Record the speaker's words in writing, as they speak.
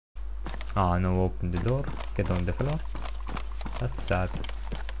Ah, no, open the door. Get on the floor. That's sad.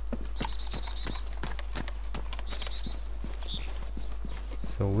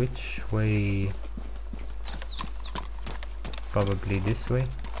 So which way? Probably this way.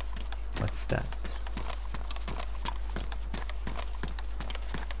 What's that?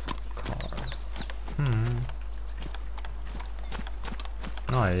 Car.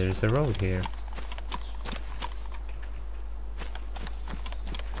 Oh, there's a road here.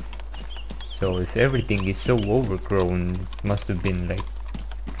 So if everything is so overgrown, it must have been like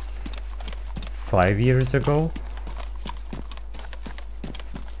 5 years ago?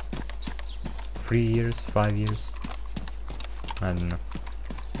 3 years, 5 years? I don't know.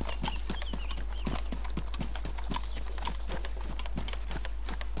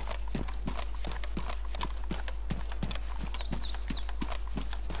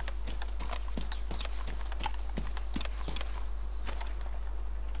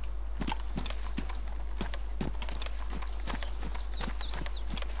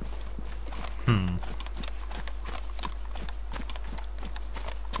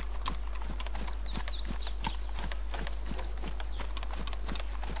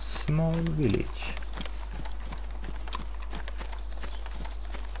 Small village.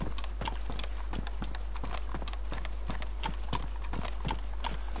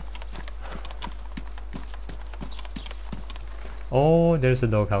 Oh, there's a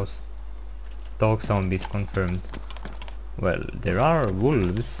doghouse. Dog zombies confirmed. Well, there are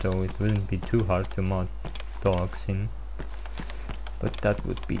wolves, so it wouldn't be too hard to mod dogs in. But that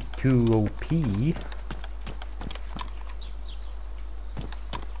would be too OP.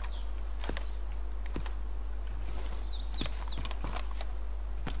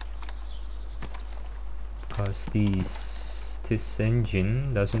 Because this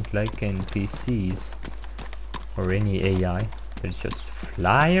engine doesn't like NPCs or any AI. They just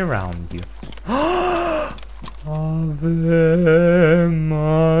fly around you. Ave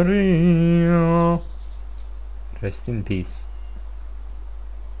Maria. Rest in peace.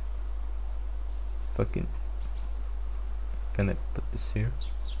 Fucking. Can I put this here?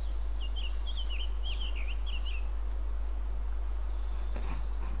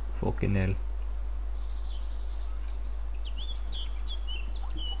 Fucking hell.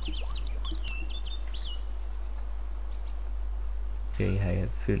 Okay, I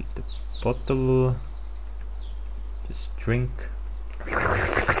have filled the bottle. Just drink.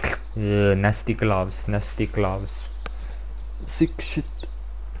 Nasty gloves, nasty gloves. Sick shit.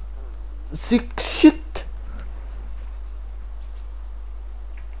 Sick shit!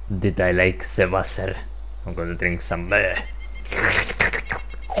 Did I like the Wasser? I'm gonna drink some. Okay,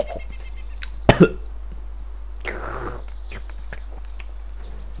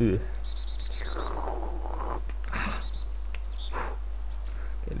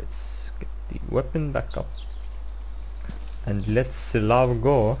 let's get the weapon back up. And let's love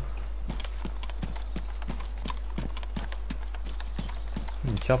go.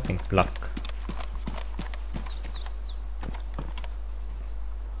 Chopping block.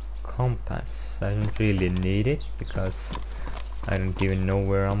 Compass. I don't really need it because I don't even know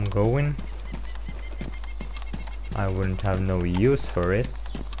where I'm going. I wouldn't have no use for it.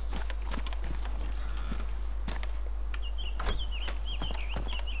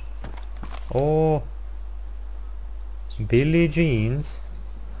 Oh, Billie Jeans.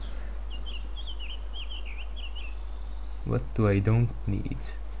 What do I don't need?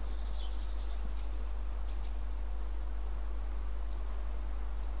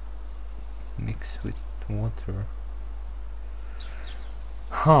 Mix with water.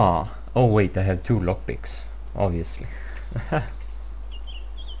 Huh. Oh wait, I have 2 lockpicks, obviously.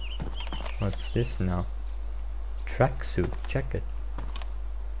 What's this now? Tracksuit, check it.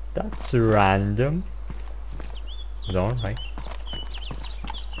 That's random. But alright.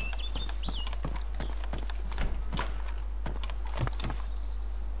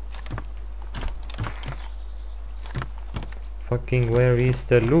 Fucking where is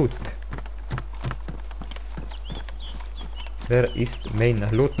the loot? Where is the main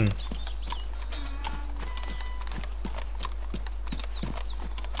looten?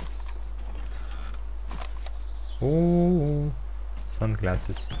 Ooh,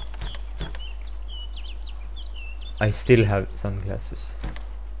 sunglasses. I still have sunglasses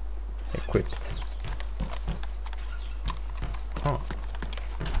equipped. Huh.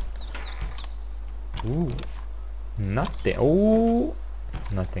 Ooh. Nothing. Oh,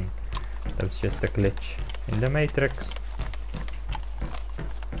 nothing. That was just a glitch in the matrix.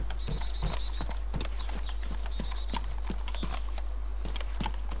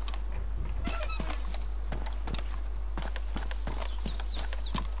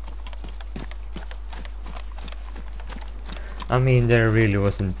 I mean, there really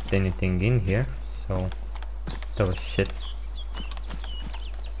wasn't anything in here, so that was shit.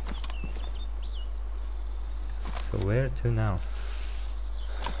 So where to now?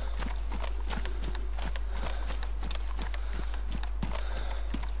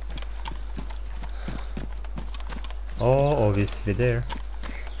 Oh, obviously there.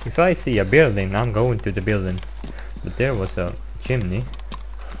 If I see a building, I'm going to the building. But there was a chimney.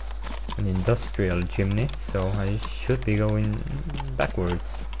 An industrial chimney, so I should be going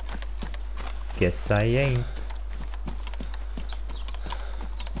backwards. Guess I ain't.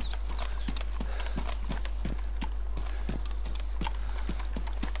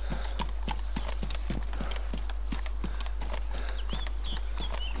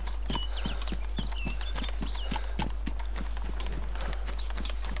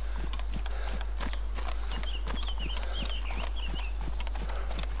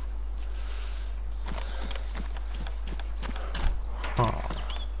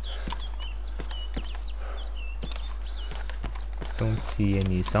 Don't see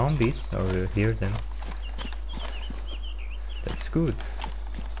any zombies or hear them. That's good.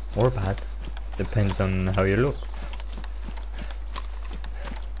 Or bad. Depends on how you look.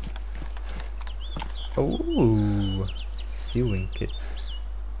 Oh, sewing kit.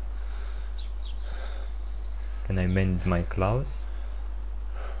 Can I mend my claws?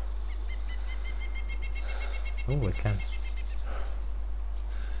 Oh, I can.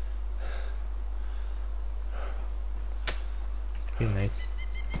 Okay, nice.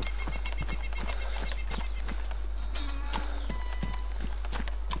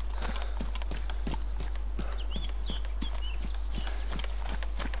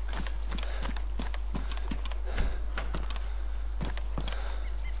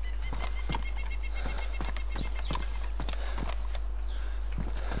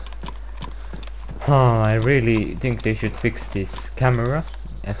 I really think they should fix this camera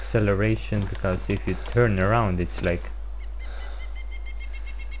acceleration, because if you turn around it's like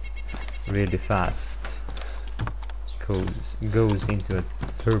really fast. Goes into a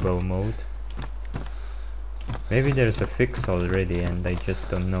turbo mode. Maybe there's a fix already and I just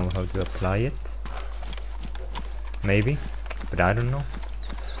don't know how to apply it. Maybe, but I don't know.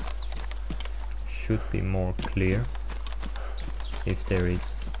 Should be more clear if there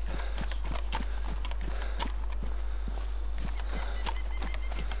is.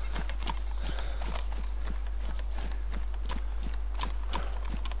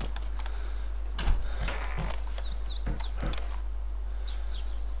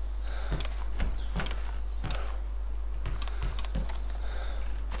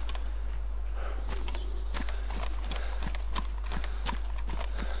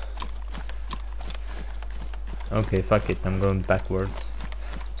 Okay, fuck it, I'm going backwards.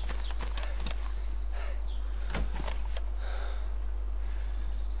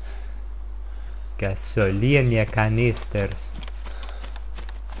 Gasoline canisters.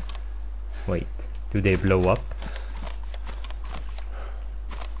 Wait, do they blow up?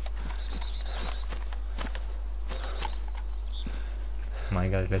 My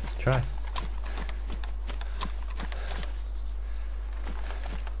god, let's try.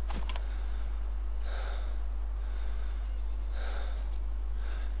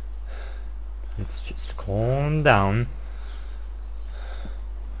 Let's just calm down.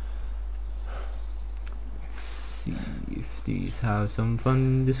 Let's see if these have some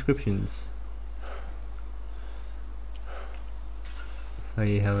fun descriptions. If I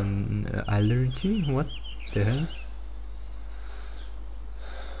have an allergy? What the hell?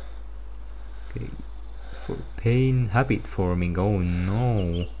 Okay. For pain, habit forming. Oh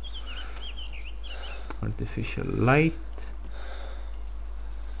no. Artificial light.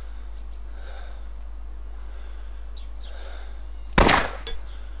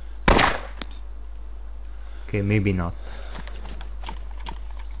 Okay, maybe not.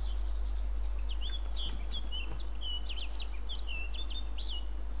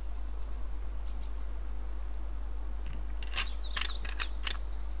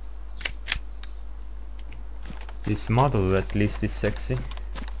 This model at least is sexy,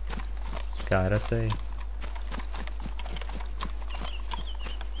 gotta say.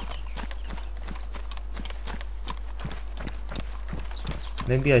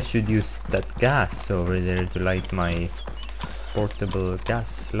 Maybe I should use that gas over there to light my portable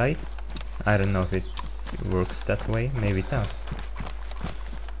gas light. I don't know if it works that way. Maybe it does.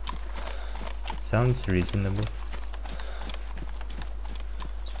 Sounds reasonable.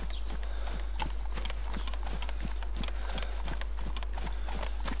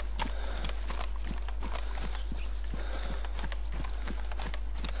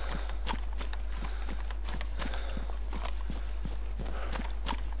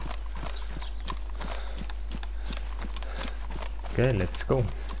 Okay, let's go.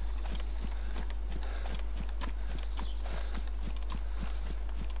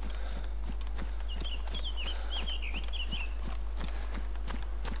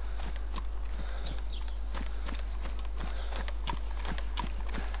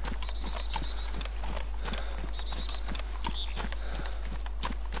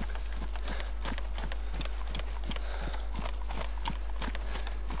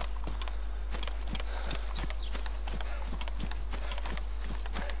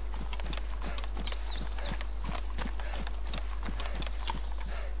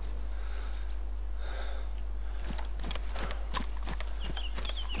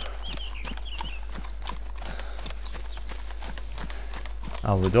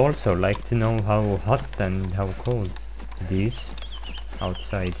 I would also like to know how hot and how cold it is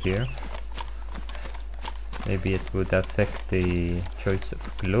outside here. Maybe it would affect the choice of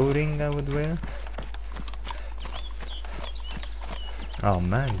clothing I would wear. Oh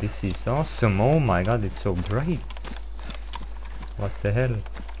man, this is awesome. Oh my god, it's so bright. What the hell?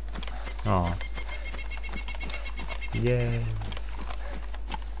 Oh. Yay.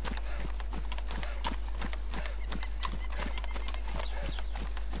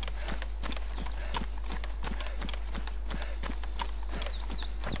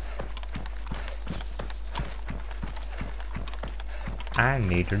 I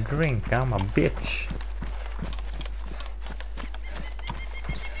need a drink, I'm a bitch.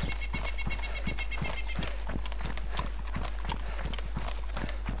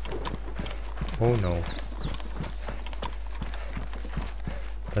 Oh no.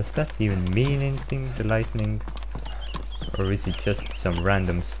 Does that even mean anything, the lightning? Or is it just some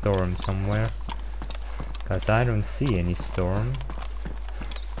random storm somewhere? Cause I don't see any storm.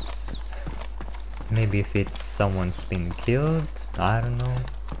 Maybe if it's someone's been killed? I don't know.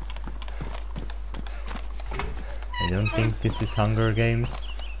 I don't think this is Hunger Games.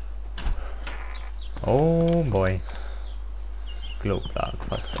 Oh boy. Glow plug,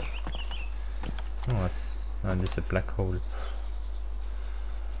 fuck that. Oh, there's a black hole.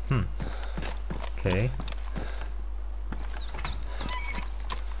 Okay.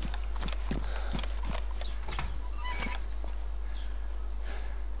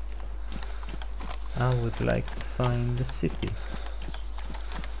 I would like to find the city.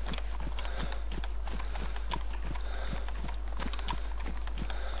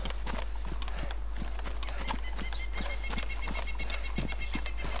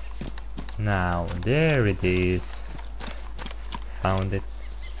 Now, there it is. Found it.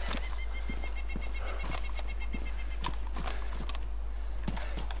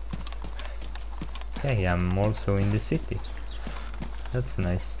 Okay, I'm also in the city. That's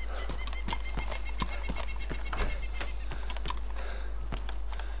nice.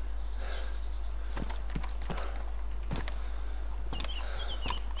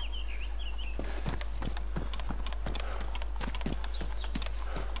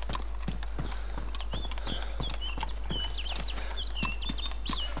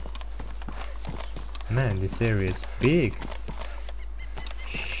 Man, this area is big.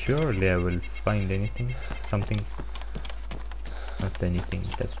 Surely I will find anything, something. Not anything.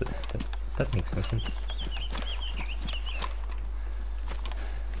 That makes no sense.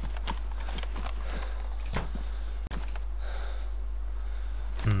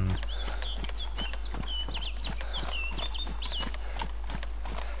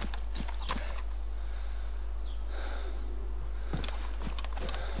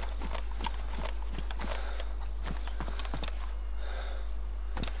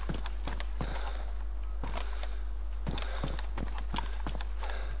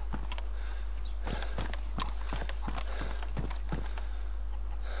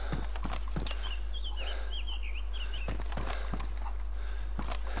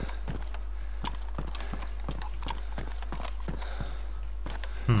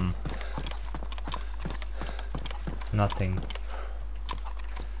 Nothing.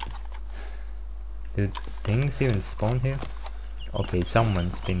 Do things even spawn here? Okay,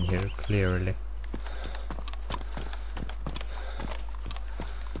 someone's been here, clearly.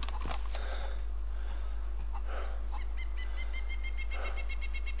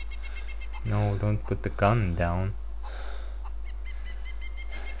 No, don't put the gun down.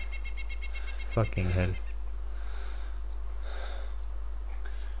 Fucking hell.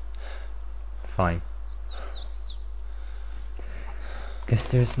 Fine. Guess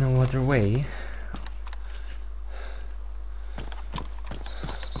there's no other way.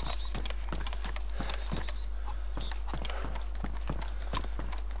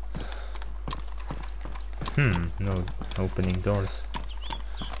 No opening doors.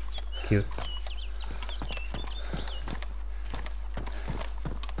 Cute.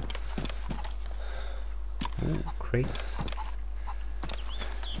 crates.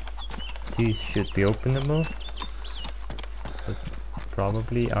 These should be openable, but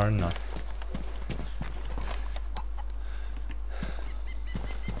probably are not.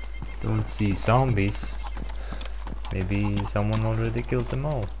 Don't see zombies. Maybe someone already killed them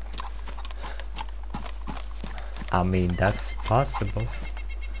all. I mean, that's possible.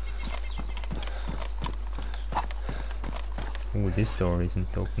 Ooh, this door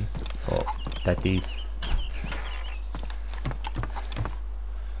isn't open. Oh, that is.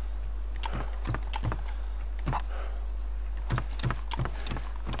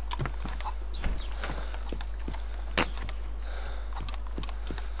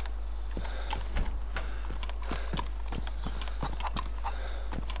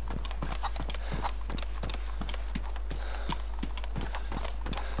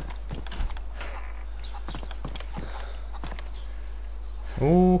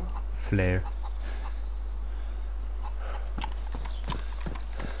 Oh, flare.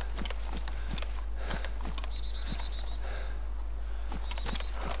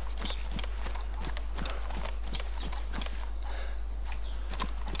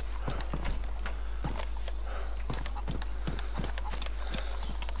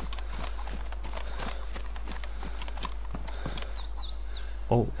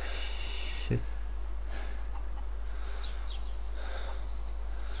 Oh, shit.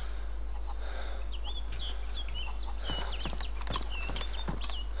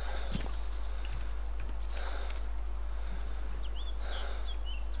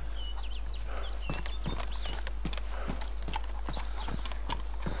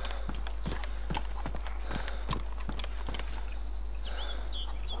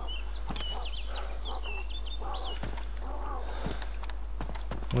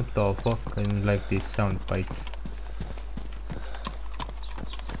 What the fuck? I don't like these sound bites.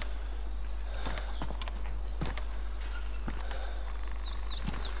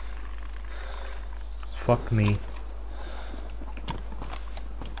 Fuck me.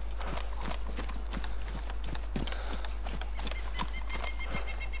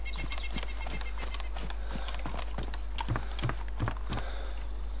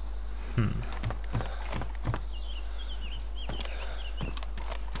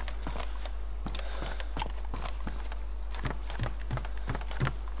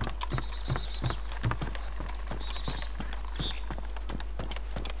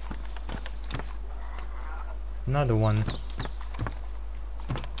 Another one.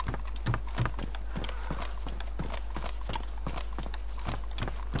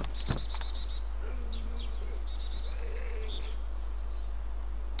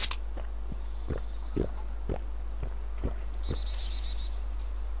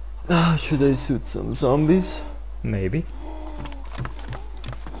 Should I shoot some zombies? Maybe.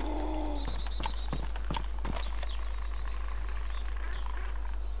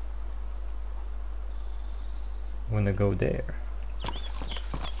 Wanna go there?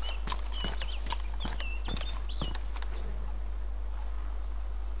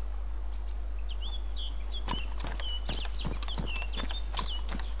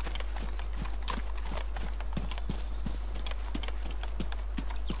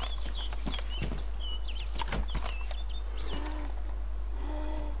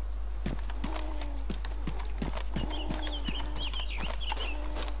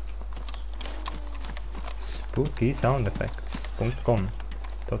 Spooky sound effects.com.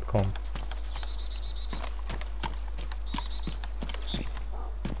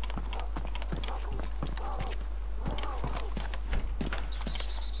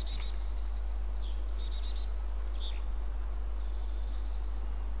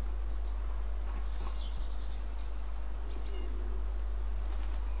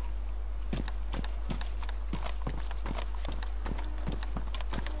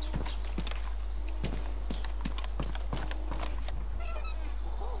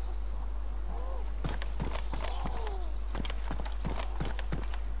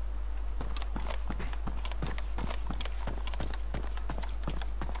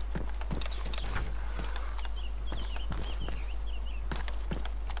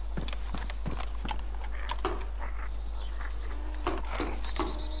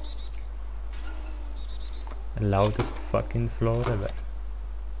 Loudest fucking floor ever.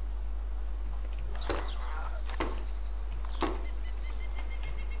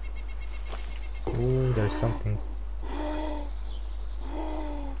 Oh, there's something.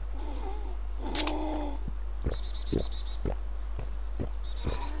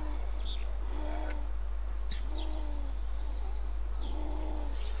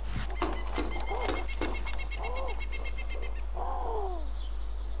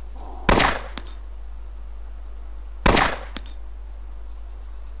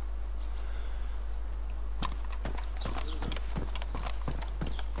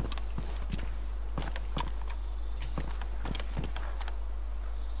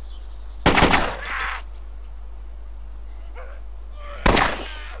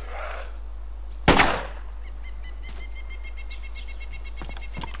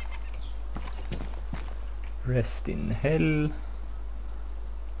 Rest in hell.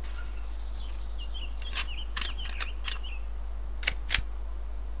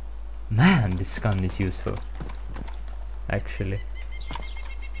 Man, this gun is useful. Actually.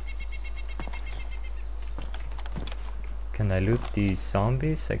 Can I loot these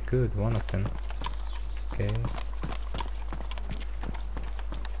zombies? I could, one of them. Okay.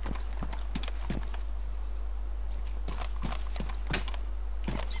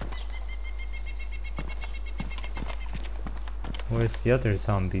 Where's the other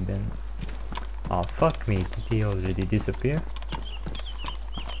zombie then? Oh fuck me, did he already disappear?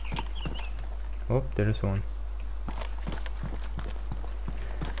 Oh, there's one.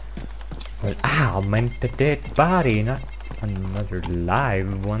 Well, I meant the dead body, not another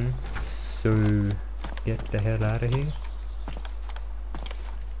live one. So, get the hell out of here.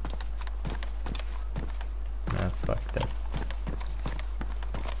 Ah, fuck that.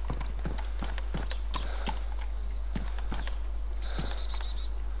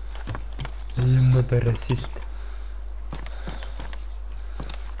 I'm not a racist.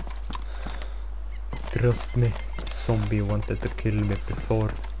 Trust me, zombie wanted to kill me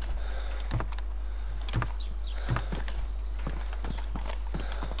before.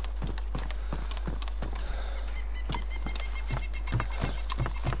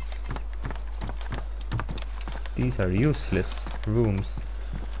 These are useless rooms.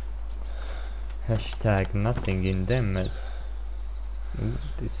 Hashtag nothing in them. Ooh,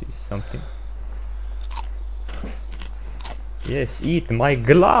 this is something. Yes, eat my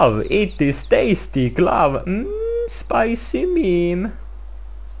glove. Eat this tasty glove. Spicy meme.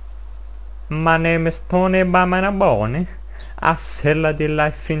 My name is Tony Bamanabone. I sell the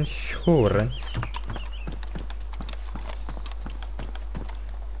life insurance.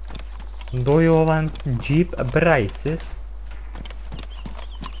 Do you want cheap prices?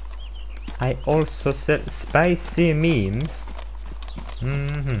 I also sell spicy memes.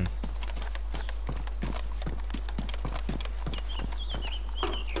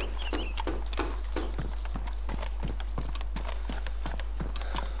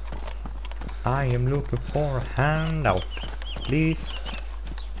 I am looking for a handout, please.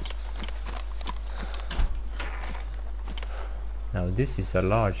 Now this is a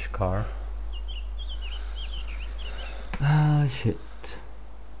large car. Ah, shit.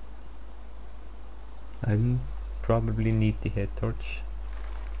 I probably need the head torch.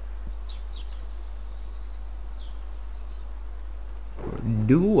 Or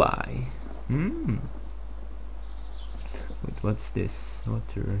do I? Wait, what's this?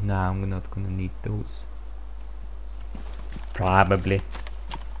 Water? Nah, I'm not gonna need those. Probably.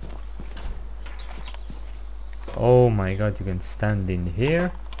 Oh my god, you can stand in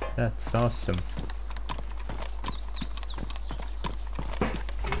here? That's awesome.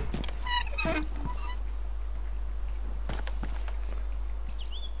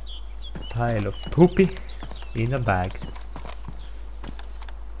 Pile of poopy in a bag.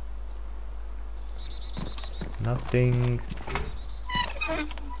 Nothing.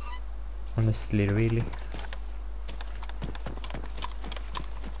 Honestly, really.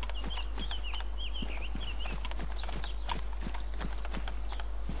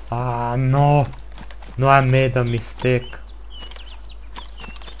 Ah, no! No, I made a mistake.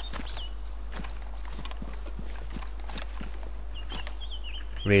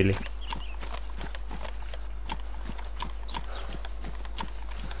 Really?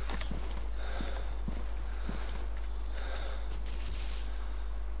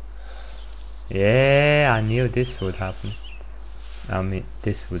 Yeah, I knew this would happen. I mean,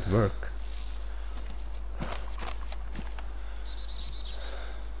 this would work.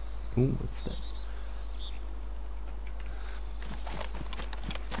 Ooh, what's that?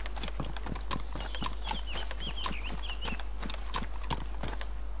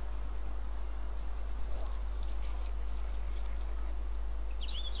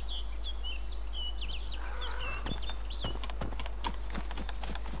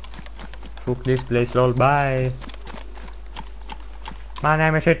 Fuck this place, lol, bye. My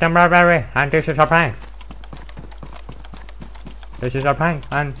name is Ethan Bradbury, and this is a prank. This is a prank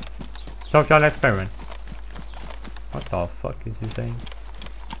and social experiment. What the fuck is he saying?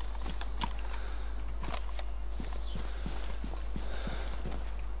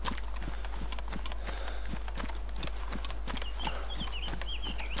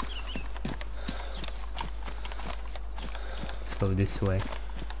 Let's go this way.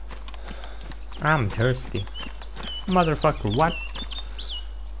 I'm thirsty. Motherfucker, what?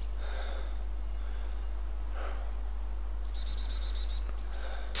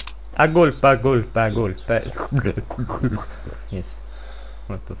 A gulp, a gulp, a gulp. Yes.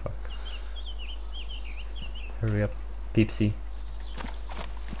 What the fuck? Hurry up, Peepsy.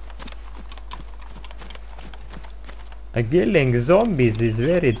 Killing zombies is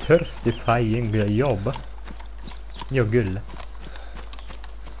very thirstifying job. Jo, gull.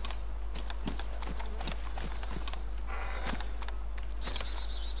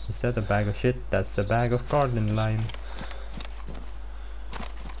 Is that a bag of shit? That's a bag of garden lime.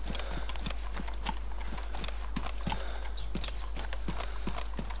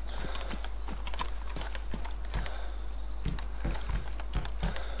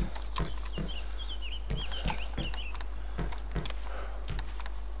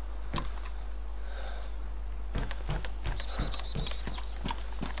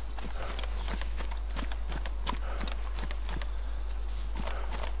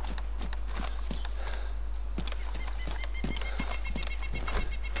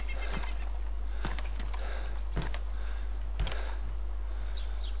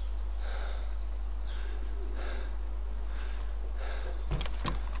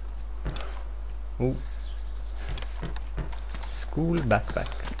 Oh. School backpack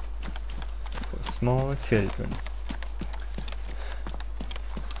for small children.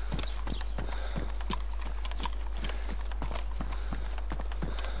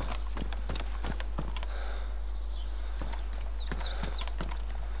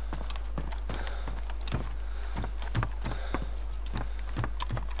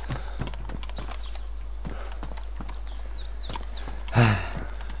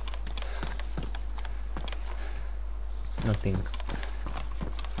 Nothing.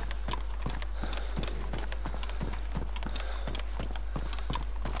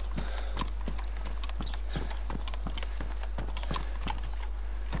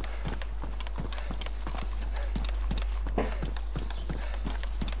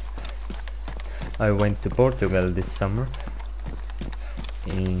 I went to Portugal this summer.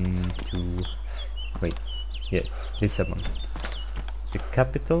 Wait, yes, Lisbon. The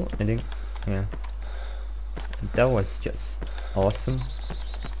capital, I think, yeah. That was just awesome.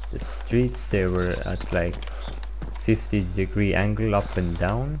 The streets, they were at like 50-degree angle up and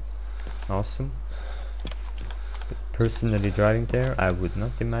down. Awesome. But personally driving there, I would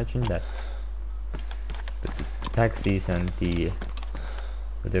not imagine that. But the taxis and the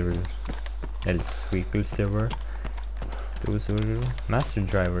whatever else vehicles there were, those were master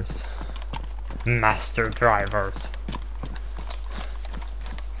drivers. Master drivers!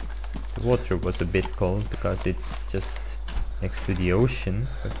 The water was a bit cold because it's just next to the ocean,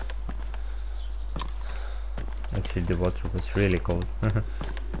 but actually the water was really cold.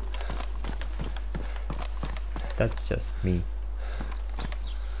 That's just me.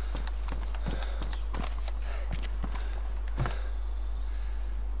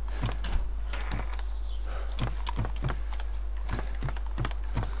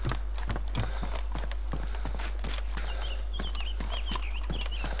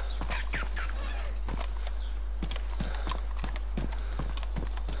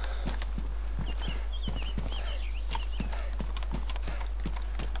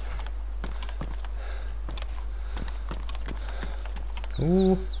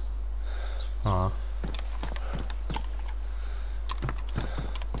 Ooh. Ah.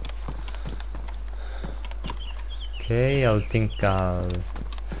 Okay, I think I'll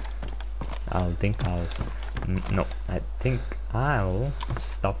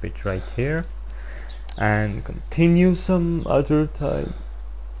stop it right here and continue some other time.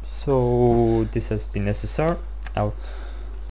 So this has been SSR out.